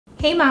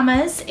Hey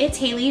mamas, it's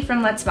Haley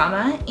from Let's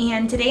Mama,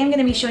 and today I'm going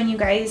to be showing you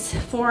guys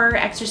 4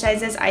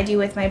 exercises I do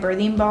with my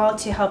birthing ball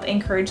to help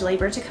encourage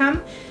labor to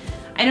come.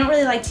 I don't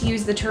really like to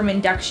use the term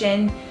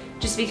induction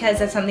just because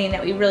that's something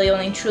that we really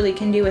only truly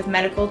can do with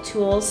medical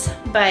tools,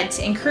 but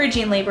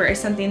encouraging labor is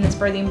something this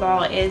birthing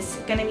ball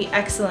is going to be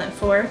excellent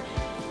for.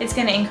 It's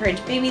going to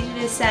encourage baby to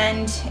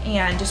descend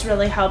and just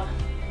really help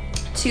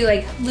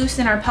to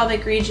loosen our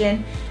pelvic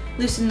region,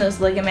 loosen those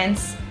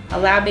ligaments,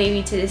 allow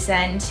baby to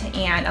descend,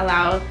 and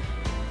allow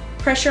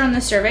pressure on the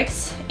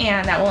cervix,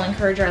 and that will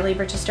encourage our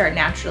labor to start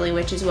naturally,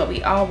 which is what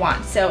we all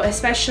want. So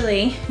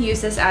especially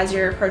use this as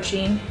you're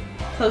approaching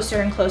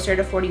closer and closer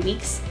to 40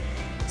 weeks.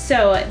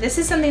 So this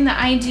is something that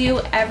I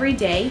do every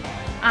day.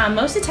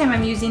 Most of the time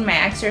I'm using my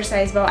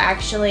exercise ball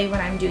actually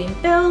when I'm doing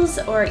bills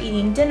or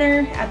eating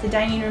dinner at the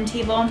dining room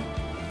table,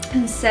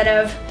 instead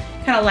of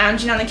kind of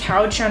lounging on the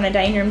couch or on a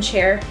dining room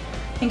chair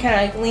and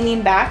kind of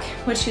leaning back,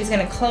 which is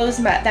going to close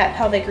that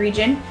pelvic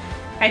region.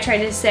 I try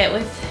to sit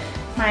with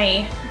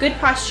my good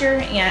posture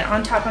and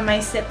on top of my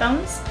sit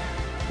bones,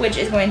 which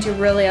is going to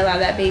really allow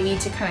that baby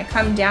to kind of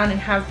come down and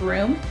have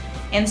room.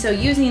 And so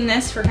using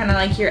this for kind of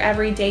like your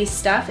everyday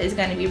stuff is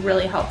going to be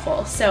really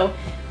helpful. So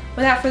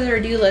without further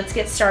ado, let's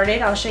get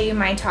started. I'll show you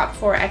my top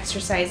 4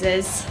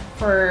 exercises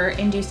for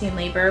inducing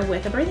labor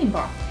with a birthing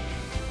ball.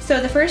 So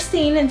the first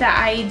thing that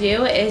I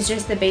do is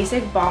just the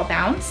basic ball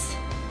bounce.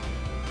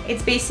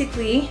 It's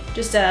basically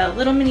just a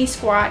little mini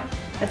squat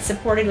that's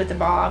supported with the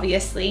ball,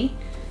 obviously,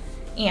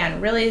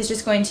 and really is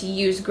just going to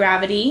use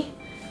gravity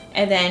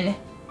and then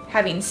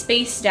having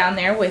space down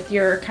there with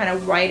your kind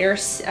of wider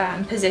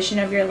position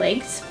of your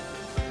legs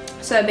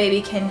so that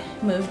baby can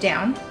move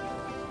down.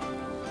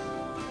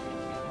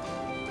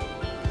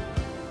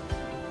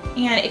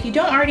 And if you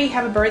don't already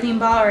have a birthing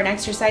ball or an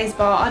exercise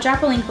ball, I'll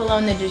drop a link below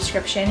in the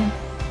description.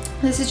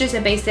 This is just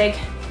a basic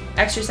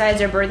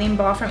exercise or birthing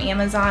ball from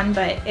Amazon,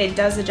 but it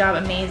does the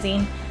job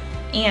amazing.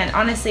 And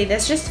honestly,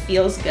 this just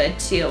feels good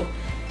too.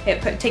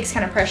 It takes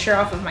kind of pressure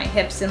off of my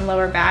hips and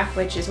lower back,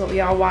 which is what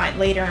we all want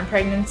later in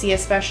pregnancy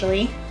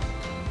especially.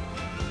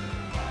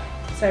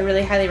 So I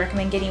really highly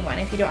recommend getting one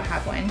if you don't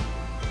have one.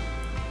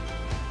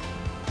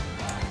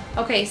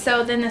 Okay,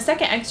 so then the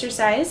second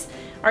exercise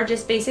are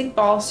just basic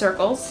ball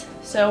circles.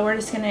 So we're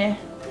just gonna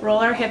roll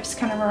our hips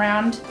kind of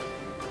around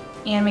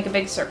and make a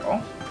big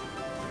circle.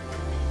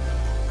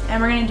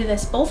 And we're gonna do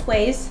this both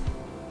ways.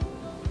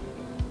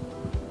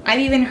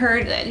 I've even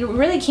heard that you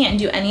really can't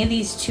do any of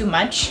these too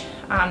much.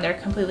 They're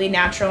completely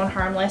natural and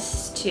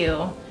harmless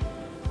to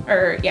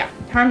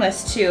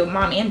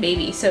mom and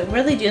baby. So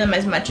really do them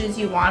as much as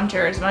you want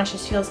or as much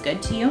as feels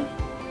good to you.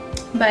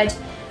 But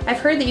I've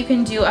heard that you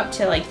can do up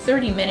to like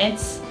 30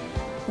 minutes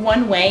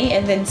one way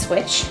and then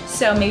switch.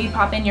 So maybe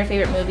pop in your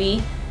favorite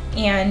movie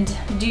and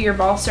do your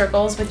ball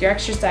circles with your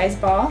exercise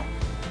ball,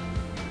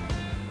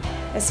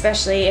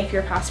 especially if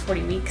you're past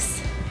 40 weeks.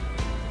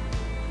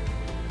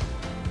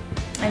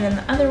 And then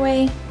the other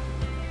way.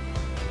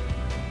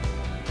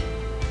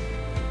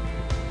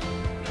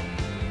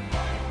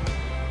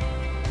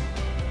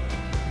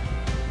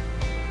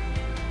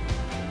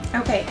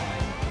 Okay,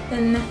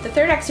 then the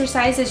third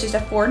exercise is just a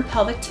forward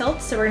pelvic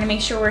tilt. So we're gonna make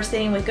sure we're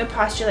sitting with good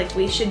posture like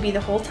we should be the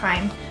whole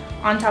time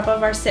on top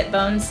of our sit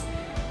bones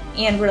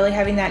and really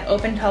having that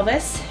open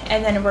pelvis.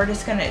 And then we're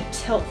just gonna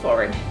tilt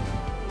forward.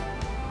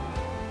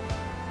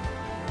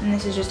 And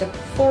this is just a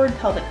forward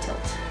pelvic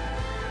tilt.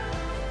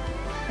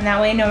 And that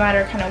way, no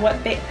matter kind of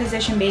what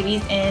position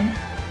baby's in,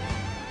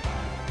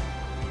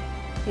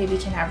 baby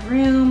can have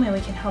room and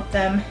we can help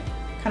them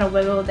kind of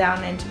wiggle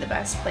down into the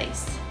best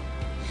place.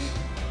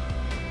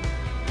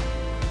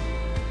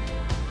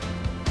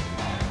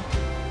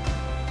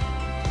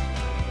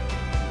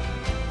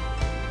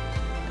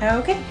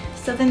 Okay,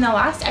 so then the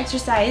last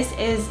exercise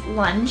is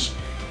lunge.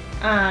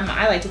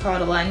 I like to call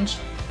it a lunge,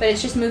 but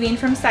it's just moving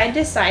from side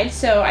to side.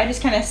 So I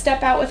just kind of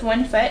step out with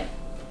one foot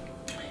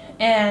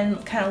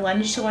and kind of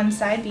lunge to one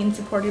side, being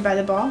supported by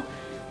the ball,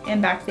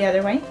 and back the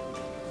other way.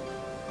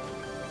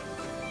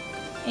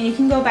 And you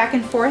can go back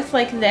and forth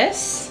like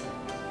this.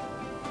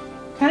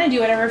 Kind of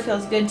do whatever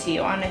feels good to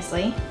you,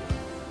 honestly.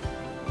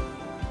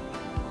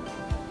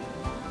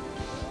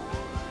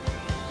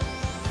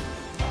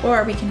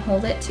 Or we can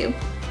hold it too.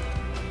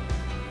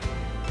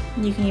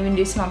 You can even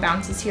do small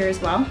bounces here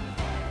as well.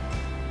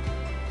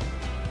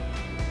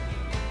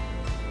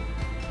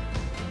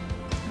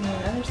 And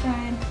the other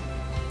side.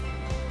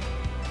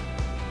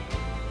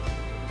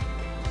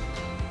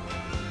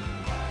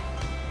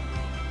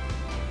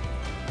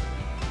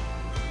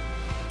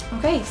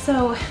 Okay,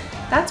 so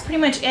that's pretty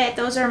much it.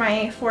 Those are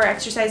my 4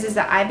 exercises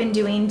that I've been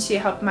doing to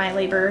help my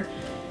labor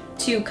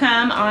to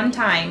come on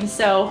time.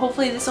 So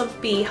hopefully this will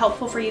be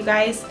helpful for you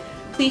guys.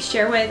 Please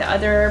share with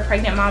other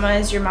pregnant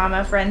mamas, your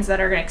mama friends that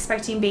are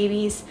expecting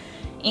babies.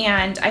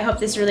 And I hope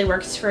this really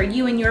works for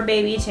you and your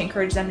baby to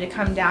encourage them to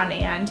come down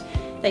and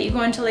that you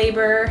go into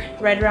labor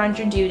right around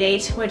your due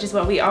date, which is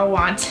what we all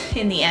want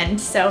in the end.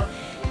 So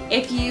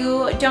If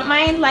you don't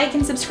mind, like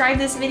and subscribe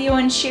this video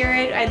and share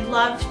it. I'd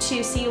love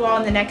to see you all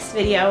in the next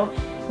video.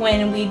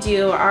 when we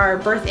do our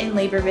birth and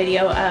labor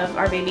video of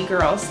our baby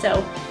girl.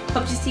 So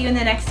hope to see you in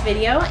the next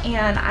video,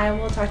 and I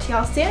will talk to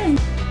y'all soon.